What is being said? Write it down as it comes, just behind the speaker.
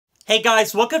Hey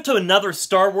guys, welcome to another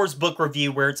Star Wars book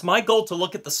review where it's my goal to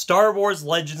look at the Star Wars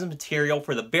Legends material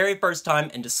for the very first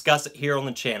time and discuss it here on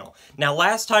the channel. Now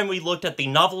last time we looked at the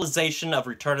novelization of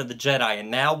Return of the Jedi, and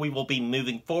now we will be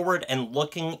moving forward and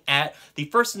looking at the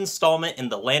first installment in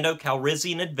the Lando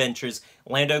Calrissian Adventures,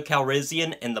 Lando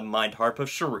Calrissian and the Mindharp of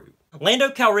Sharu. Lando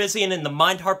Calrissian and the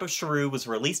Mindharp of Sharu was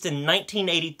released in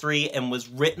 1983 and was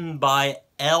written by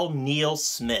L. Neil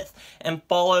Smith, and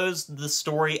follows the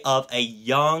story of a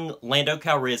young Lando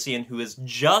Calrissian who has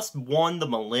just won the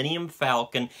Millennium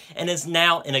Falcon and is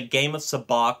now in a game of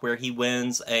sabacc where he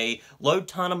wins a low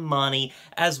ton of money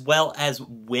as well as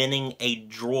winning a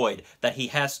droid that he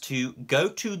has to go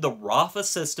to the Rafa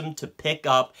system to pick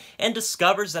up, and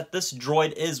discovers that this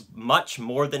droid is much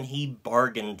more than he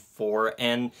bargained for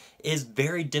and is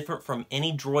very different from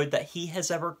any droid that he has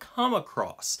ever come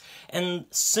across. And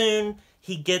soon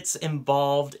he gets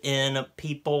involved in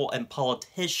people and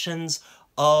politicians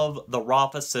of the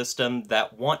Rafa system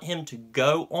that want him to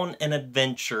go on an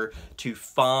adventure to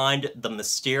find the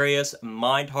mysterious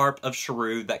Mindharp of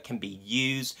Sharu that can be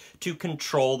used to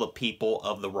control the people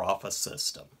of the Rafa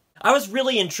system. I was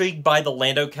really intrigued by the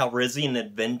Lando Calrissian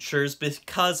Adventures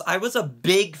because I was a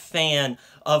big fan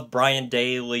of Brian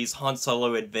Daley's Han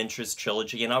Solo Adventures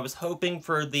trilogy, and I was hoping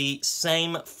for the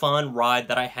same fun ride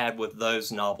that I had with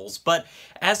those novels. But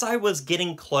as I was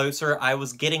getting closer, I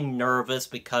was getting nervous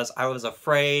because I was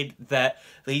afraid that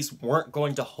these weren't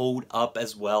going to hold up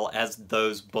as well as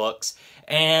those books.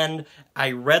 And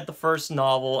I read the first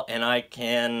novel, and I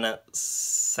can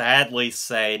sadly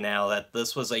say now that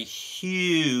this was a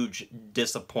huge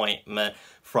disappointment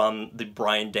from the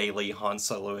Brian Daley Han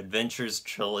Solo Adventures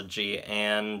trilogy,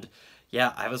 and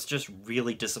yeah, I was just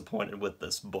really disappointed with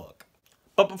this book.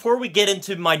 But before we get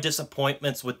into my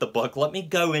disappointments with the book, let me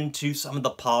go into some of the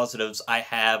positives I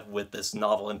have with this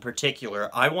novel in particular.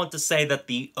 I want to say that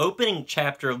the opening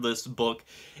chapter of this book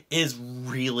is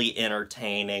really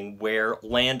entertaining, where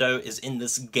Lando is in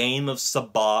this game of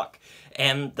sabacc,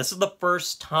 and this is the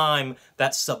first time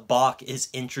that sabacc is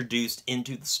introduced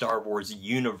into the Star Wars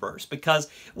universe, because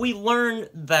we learn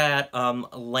that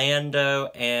Lando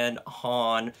and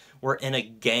Han were in a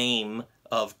game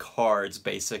of cards,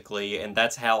 basically, and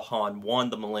that's how Han won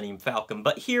the Millennium Falcon.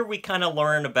 But here we kind of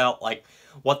learn about, like,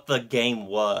 what the game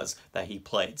was that he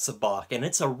played, sabacc, and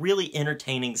it's a really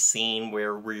entertaining scene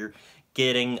where we're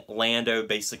getting Lando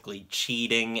basically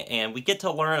cheating, and we get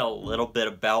to learn a little bit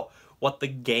about what the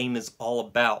game is all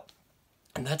about.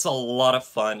 And that's a lot of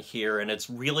fun here, and it's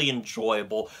really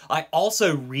enjoyable. I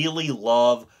also really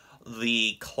love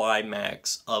the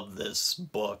climax of this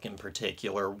book in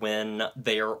particular. When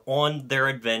they are on their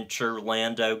adventure,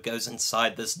 Lando goes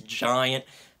inside this giant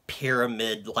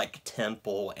pyramid-like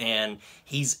temple, and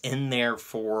he's in there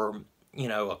for, you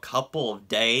know, a couple of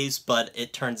days, but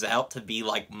it turns out to be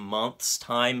like months.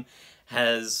 Time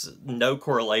has no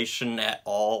correlation at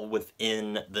all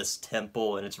within this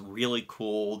temple, and it's really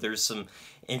cool. There's some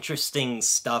interesting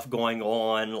stuff going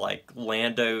on, like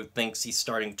Lando thinks he's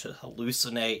starting to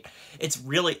hallucinate. It's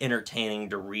really entertaining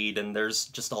to read, and there's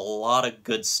just a lot of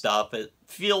good stuff. It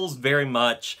feels very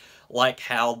much like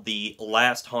how the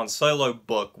last Han Solo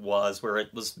book was, where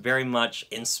it was very much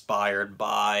inspired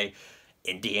by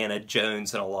Indiana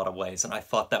Jones in a lot of ways, and I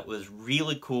thought that was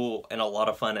really cool and a lot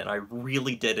of fun, and I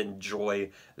really did enjoy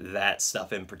that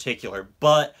stuff in particular.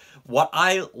 But what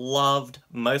I loved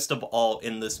most of all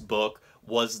in this book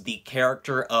was the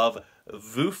character of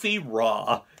Vufi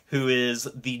Ra, who is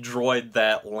the droid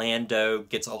that Lando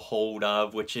gets a hold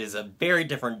of, which is a very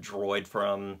different droid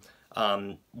from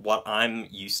what I'm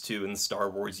used to in the Star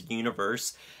Wars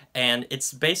universe. And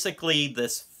it's basically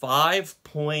this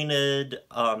five-pointed,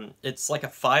 it's like a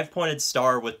five-pointed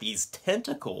star with these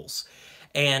tentacles.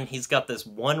 And he's got this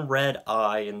one red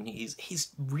eye, and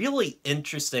he's really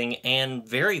interesting and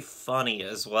very funny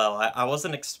as well. I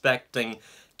wasn't expecting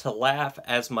to laugh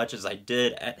as much as I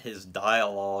did at his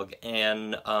dialogue,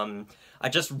 and I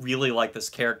just really like this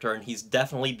character, and he's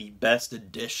definitely the best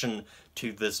addition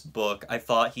to this book. I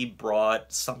thought he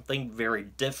brought something very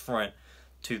different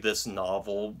to this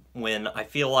novel, when I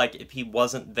feel like if he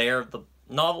wasn't there, the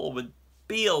novel would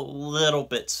be a little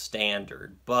bit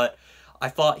standard. But I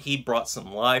thought he brought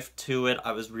some life to it.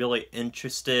 I was really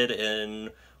interested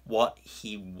in what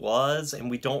he was,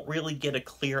 and we don't really get a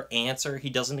clear answer.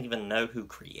 He doesn't even know who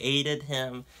created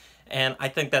him, and I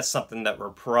think that's something that we're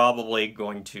probably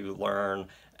going to learn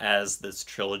as this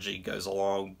trilogy goes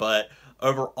along. But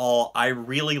overall, I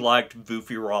really liked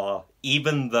Vufi Ra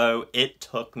even though it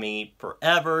took me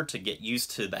forever to get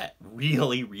used to that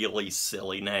really, really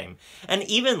silly name. And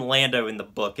even Lando in the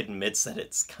book admits that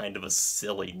it's kind of a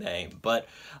silly name, but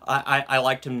I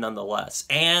liked him nonetheless.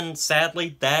 And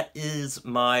sadly, that is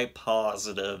my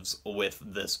positives with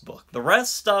this book. The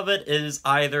rest of it is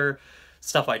either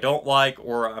stuff I don't like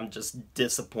or I'm just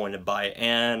disappointed by,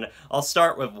 and I'll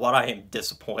start with what I am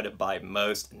disappointed by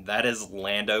most, and that is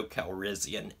Lando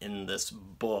Calrissian in this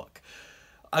book.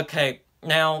 Okay,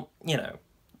 now, you know,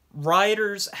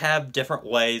 writers have different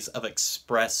ways of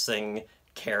expressing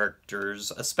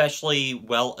characters, especially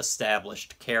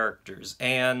well-established characters,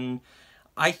 and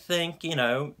I think, you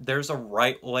know, there's a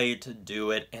right way to do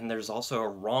it, and there's also a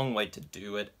wrong way to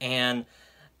do it, and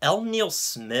L. Neil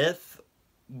Smith,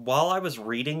 while I was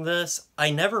reading this, I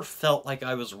never felt like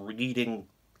I was reading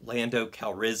Lando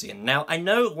Calrissian. Now, I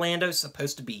know Lando's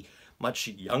supposed to be much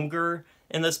younger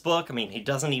in this book. I mean, he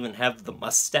doesn't even have the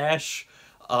mustache.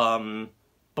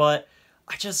 But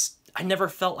I never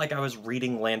felt like I was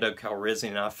reading Lando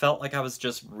Calrissian. I felt like I was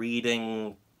just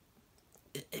reading...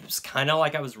 It was kind of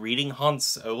like I was reading Han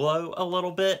Solo a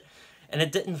little bit, and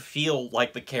it didn't feel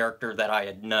like the character that I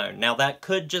had known. Now, that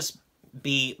could just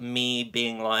be me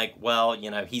being like, well, you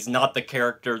know, he's not the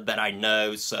character that I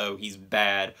know, so he's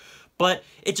bad. But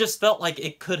it just felt like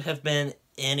it could have been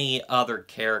any other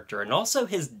character. And also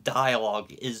his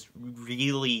dialogue is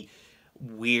really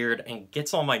weird and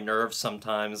gets on my nerves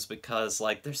sometimes because,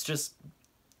 like, there's just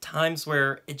times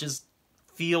where it just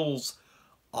feels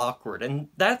awkward. And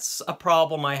that's a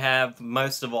problem I have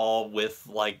most of all with,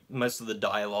 like, most of the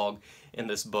dialogue in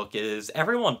this book is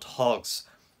everyone talks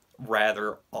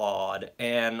rather odd,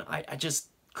 and I just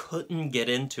couldn't get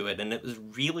into it, and it was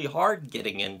really hard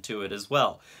getting into it as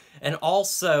well. And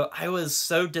also, I was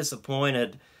so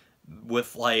disappointed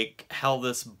with, like, how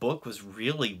this book was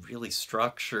really, really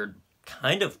structured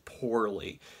kind of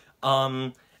poorly.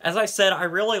 As I said, I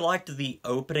really liked the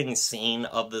opening scene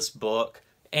of this book,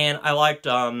 and I liked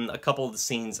a couple of the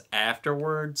scenes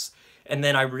afterwards, and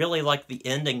then I really liked the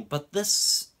ending, but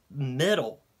this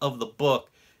middle of the book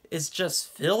is just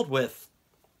filled with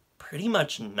pretty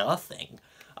much nothing.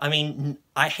 I mean,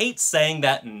 I hate saying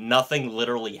that nothing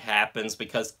literally happens,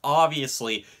 because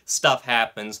obviously stuff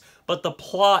happens, but the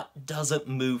plot doesn't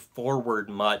move forward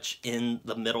much in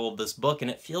the middle of this book, and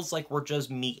it feels like we're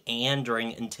just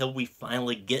meandering until we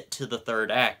finally get to the third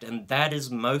act, and that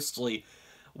is mostly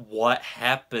what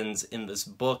happens in this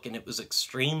book, and it was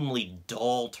extremely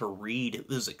dull to read. It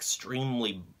was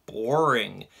extremely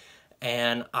boring,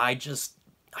 and I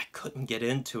couldn't get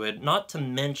into it. Not to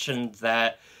mention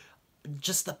that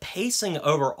just the pacing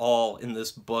overall in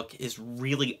this book is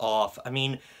really off. I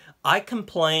mean, I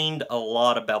complained a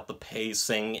lot about the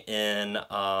pacing in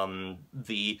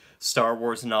the Star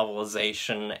Wars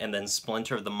novelization and then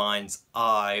Splinter of the Mind's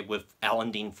Eye with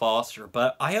Alan Dean Foster,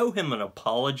 but I owe him an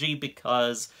apology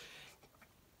because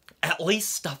at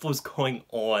least stuff was going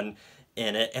on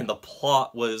in it, and the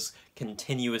plot was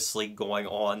continuously going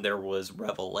on. There was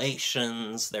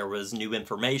revelations, there was new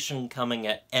information coming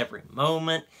at every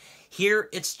moment. Here,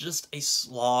 it's just a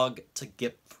slog to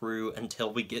get through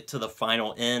until we get to the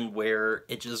final end, where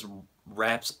it just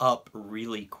wraps up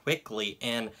really quickly,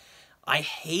 and I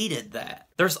hated that.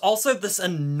 There's also this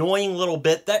annoying little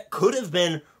bit that could have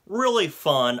been really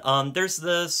fun. There's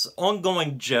this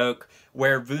ongoing joke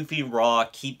where Vufi Ra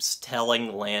keeps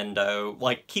telling Lando,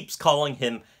 like, keeps calling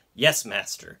him, "Yes,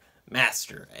 Master,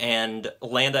 Master," and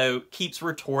Lando keeps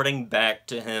retorting back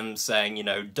to him saying, you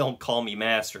know, "Don't call me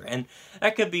Master," and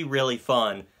that could be really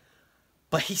fun.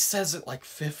 But he says it like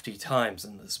 50 times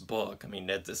in this book. I mean,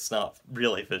 it's not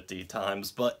really 50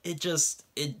 times, but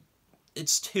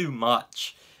it's too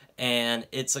much. And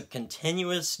it's a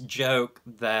continuous joke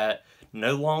that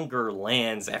no longer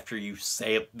lands after you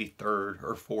say it the third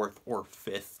or fourth or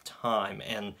fifth time,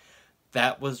 and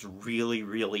that was really,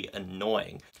 really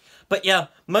annoying. But yeah,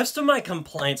 most of my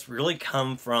complaints really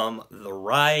come from the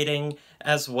writing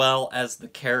as well as the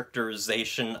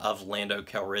characterization of Lando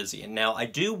Calrissian. Now, I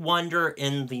do wonder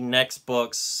in the next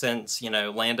books, since, you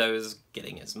know, Lando's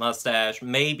getting his mustache,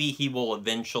 maybe he will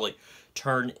eventually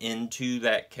turn into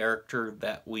that character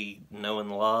that we know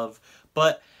and love.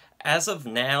 But as of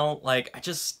now, like, I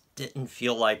just didn't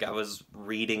feel like I was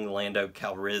reading Lando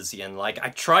Calrissian. Like, I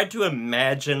tried to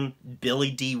imagine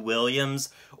Billy D. Williams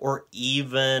or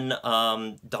even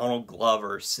Donald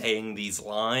Glover saying these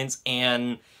lines,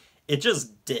 and it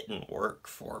just didn't work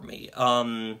for me.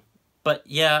 But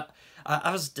yeah,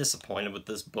 I was disappointed with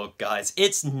this book, guys.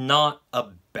 It's not a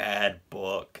bad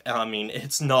book. I mean,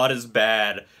 it's not as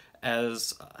bad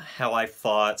as how I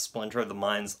thought Splinter of the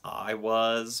Mind's Eye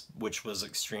was, which was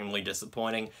extremely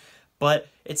disappointing. but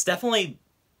it's definitely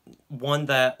one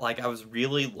that, like, I was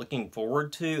really looking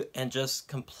forward to and just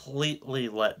completely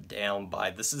let down by.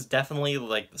 This is definitely,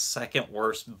 like, the second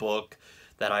worst book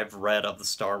that I've read of the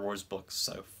Star Wars books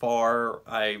so far.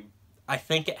 I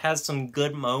think it has some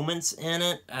good moments in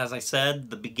it, as I said,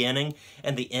 the beginning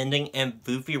and the ending, and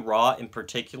Vufi Ra in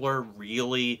particular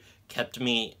really kept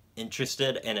me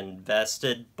interested and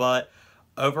invested, but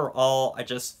overall, I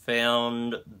just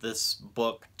found this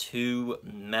book too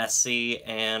messy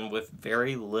and with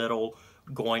very little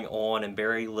going on and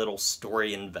very little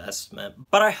story investment.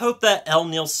 But I hope that L.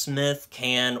 Neil Smith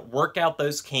can work out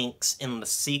those kinks in the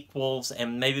sequels,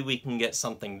 and maybe we can get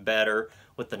something better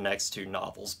with the next two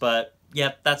novels. But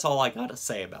yep, that's all I gotta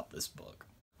say about this book.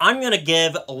 I'm gonna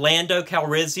give Lando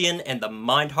Calrissian and the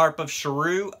Mindharp of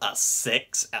Sharu a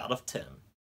 6 out of 10.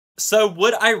 So,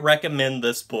 would I recommend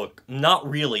this book? Not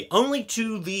really. Only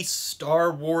to the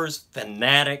Star Wars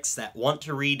fanatics that want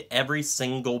to read every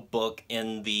single book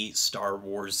in the Star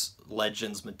Wars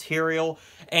Legends material,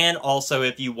 and also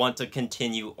if you want to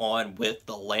continue on with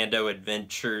the Lando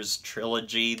Adventures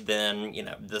trilogy, then, you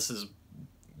know,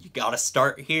 you gotta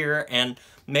start here, and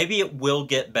maybe it will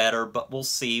get better, but we'll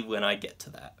see when I get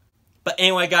to that. But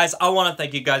anyway, guys, I want to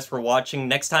thank you guys for watching.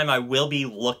 Next time I will be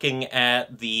looking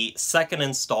at the second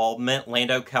installment,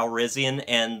 Lando Calrissian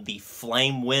and the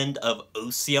Flame Wind of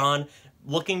Ocean.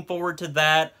 Looking forward to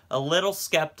that. A little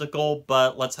skeptical,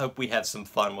 but let's hope we have some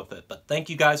fun with it. But thank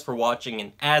you guys for watching,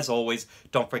 and as always,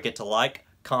 don't forget to like,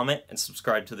 comment, and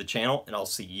subscribe to the channel, and I'll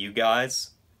see you guys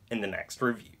in the next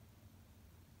review.